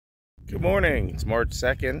Good morning. It's March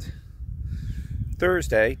 2nd,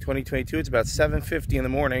 Thursday, 2022. It's about 7:50 in the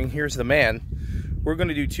morning. Here's the man. We're going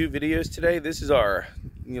to do two videos today. This is our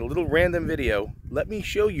little random video. Let me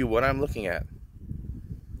show you what I'm looking at.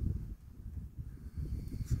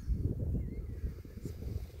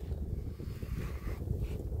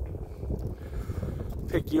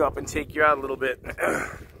 Pick you up and take you out a little bit.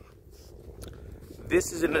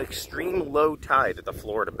 This is an extreme low tide at the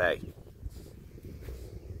Florida Bay.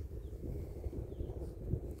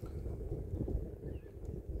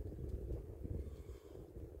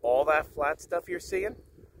 All that flat stuff you're seeing?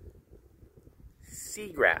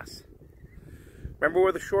 Seagrass. Remember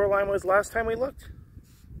where the shoreline was last time we looked?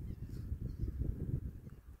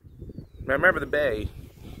 Now remember the bay,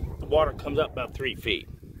 the water comes up about 3 feet,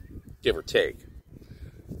 give or take.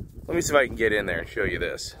 Let me see if I can get in there and show you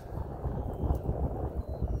this.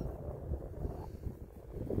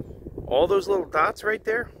 All those little dots right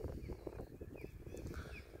there,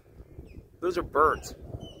 those are birds.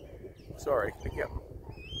 Sorry, yep.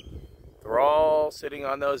 They're all sitting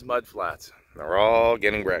on those mud flats. They're all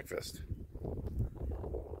getting breakfast.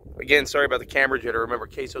 Again, sorry about the camera jitter. Remember,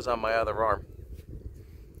 queso's on my other arm.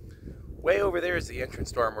 Way over there is the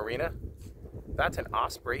entrance to our marina. That's an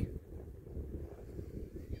osprey.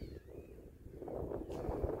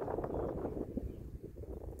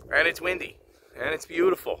 And it's windy. And it's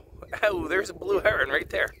beautiful. Oh, there's a blue heron right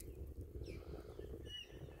there.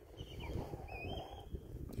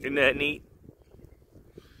 Isn't that neat?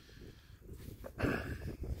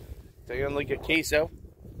 Taking like a queso.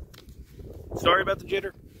 Sorry about the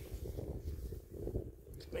jitter.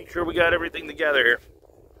 Make sure we got everything together here.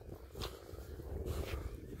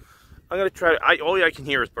 I'm gonna try. All I can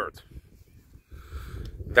hear is birds.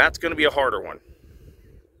 That's gonna be a harder one.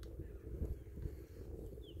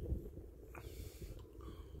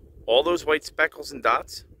 All those white speckles and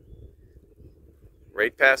dots,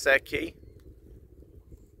 right past that key,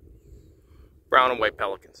 brown and white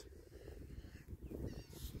pelicans.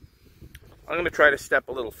 I'm going to try to step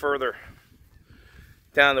a little further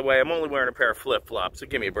down the way. I'm only wearing a pair of flip-flops, so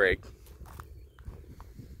give me a break.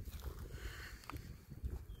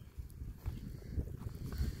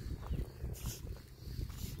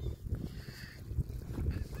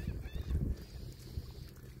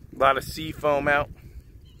 A lot of sea foam out.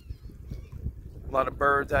 A lot of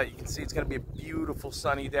birds out. You can see it's going to be a beautiful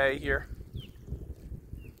sunny day here.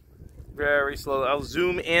 Very slowly. I'll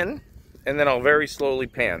zoom in and then I'll very slowly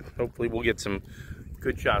pan. Hopefully we'll get some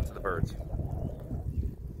good shots of the birds.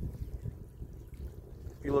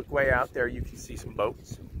 If you look way out there, you can see some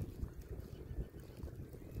boats.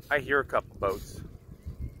 I hear a couple boats.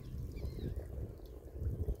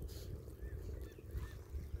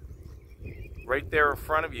 Right there in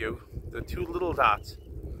front of you, the two little dots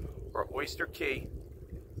are Oyster Key,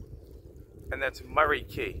 and that's Murray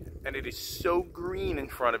Key. And it is so green in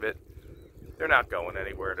front of it, they're not going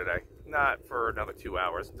anywhere today. Not for another 2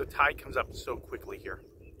 hours. The tide comes up so quickly here.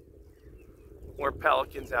 More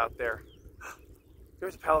pelicans out there.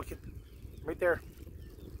 There's a pelican, right there.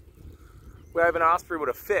 We have an osprey with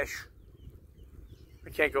a fish. I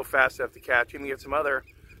can't go fast enough to catch him. We get some other,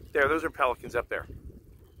 there, those are pelicans up there.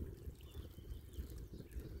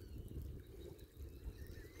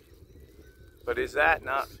 But is that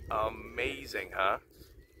not amazing, huh?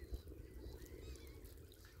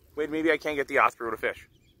 Wait, maybe I can't get the osprey with a fish.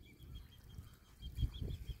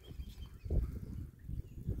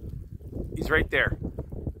 He's right there.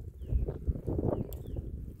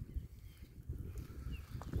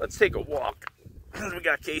 Let's take a walk. We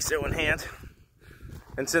got queso in hand.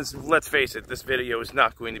 And since, let's face it, this video is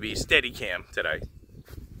not going to be steady cam today.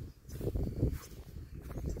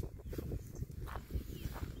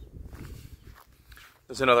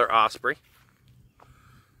 There's another osprey.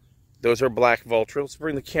 Those are black vulture. Let's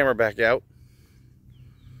bring the camera back out.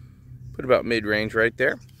 Put about mid-range right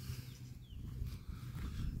there.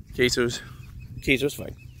 Queso's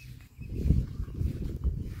fine.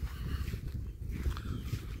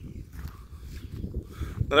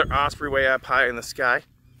 Another osprey way up high in the sky.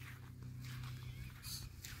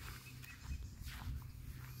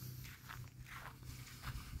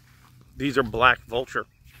 These are black vulture.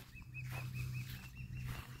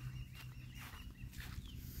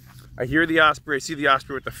 I hear the osprey, I see the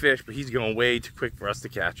osprey with the fish, but he's going way too quick for us to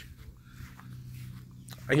catch.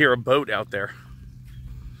 I hear a boat out there.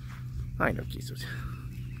 I know quesos.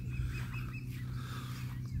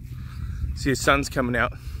 See the sun's coming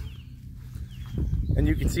out. And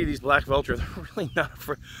you can see these black vultures, they're really not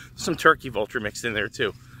afraid. Some turkey vulture mixed in there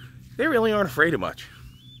too. They really aren't afraid of much.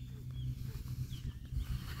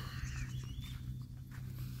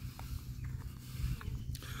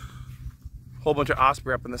 Whole bunch of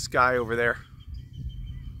osprey up in the sky over there.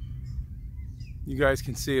 You guys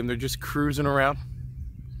can see them. They're just cruising around.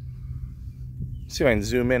 Let's see if I can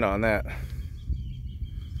zoom in on that.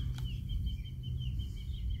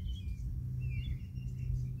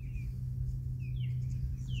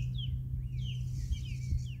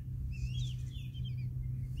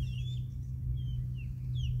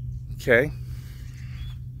 Okay.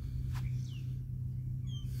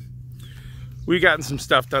 We gotten some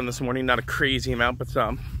stuff done this morning, not a crazy amount, but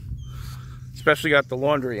some. Especially got the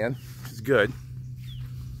laundry in, which is good.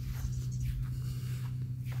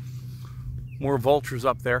 More vultures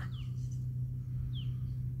up there.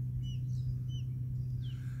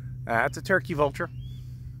 That's a turkey vulture.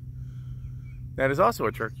 That is also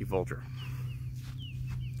a turkey vulture.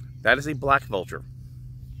 That is a black vulture.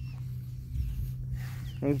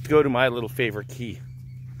 Let's go to my little favorite key.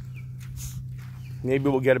 Maybe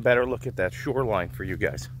we'll get a better look at that shoreline for you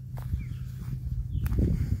guys.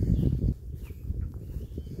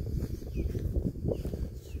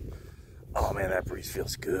 Oh man, that breeze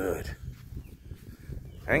feels good.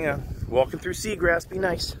 Hang on. Walking through seagrass, be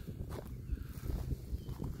nice.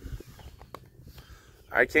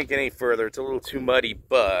 I can't get any further. It's a little too muddy,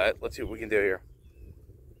 but let's see what we can do here.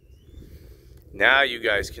 Now you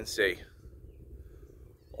guys can see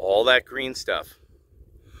all that green stuff.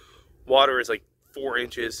 Water is like 4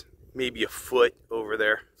 inches, maybe a foot over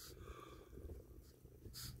there.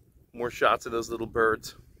 More shots of those little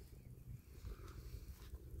birds.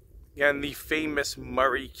 And the famous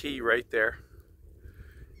Murray Key right there.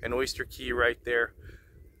 And Oyster Key right there.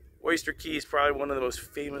 Oyster Key is probably one of the most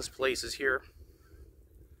famous places here.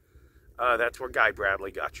 That's where Guy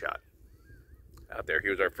Bradley got shot. Out there, he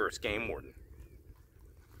was our first game warden.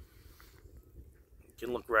 You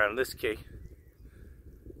can look around this key.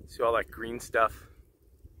 See all that green stuff.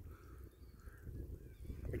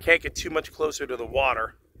 I can't get too much closer to the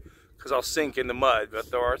water because I'll sink in the mud, but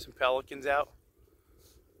there are some pelicans out.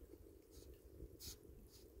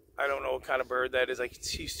 I don't know what kind of bird that is. I can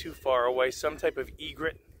see he's too far away. Some type of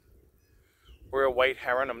egret or a white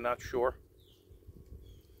heron, I'm not sure.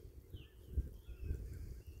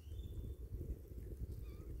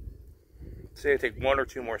 Say I take 1 or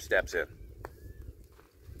 2 more steps in.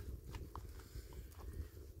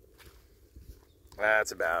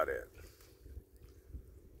 That's about it.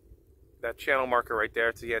 That channel marker right there,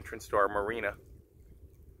 it's the entrance to our marina.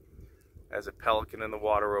 There's a pelican in the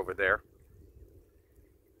water over there.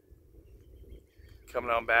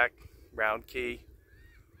 Coming on back, Round Key,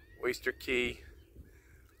 Oyster Key,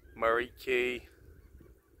 Murray Key,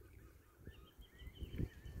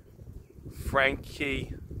 Frank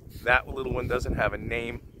Key. That little one doesn't have a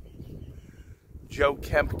name. Joe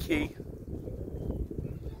Kemp Key.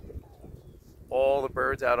 All the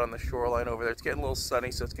birds out on the shoreline over there. It's getting a little sunny,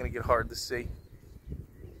 so it's going to get hard to see.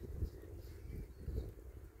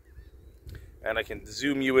 And I can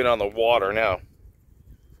zoom you in on the water now.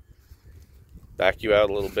 Back you out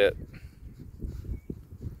a little bit.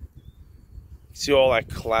 See all that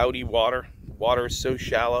cloudy water? Water is so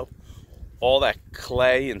shallow. All that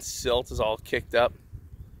clay and silt is all kicked up.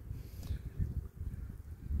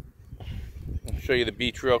 I'll show you the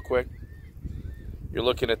beach real quick. You're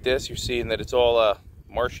looking at this, you're seeing that it's all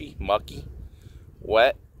marshy, mucky,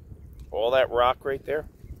 wet. All that rock right there.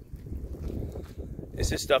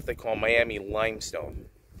 This is stuff they call Miami limestone.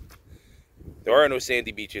 There are no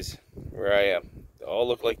sandy beaches where I am. They all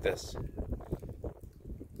look like this.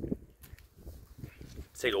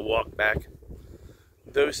 Let's take a walk back.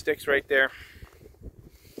 Those sticks right there,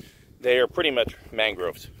 they are pretty much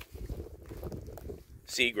mangroves.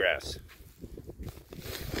 Seagrass.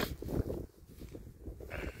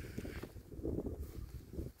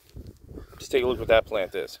 Just take a look what that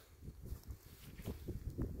plant is.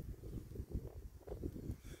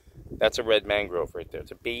 That's a red mangrove right there.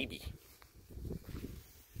 It's a baby.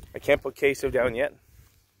 I can't put queso down yet.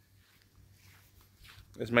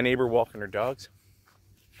 There's my neighbor walking her dogs.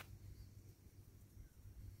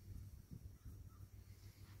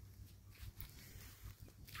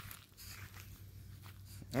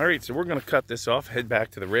 Alright, so we're going to cut this off, head back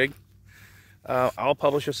to the rig. I'll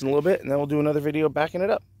publish this in a little bit, and then we'll do another video backing it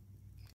up.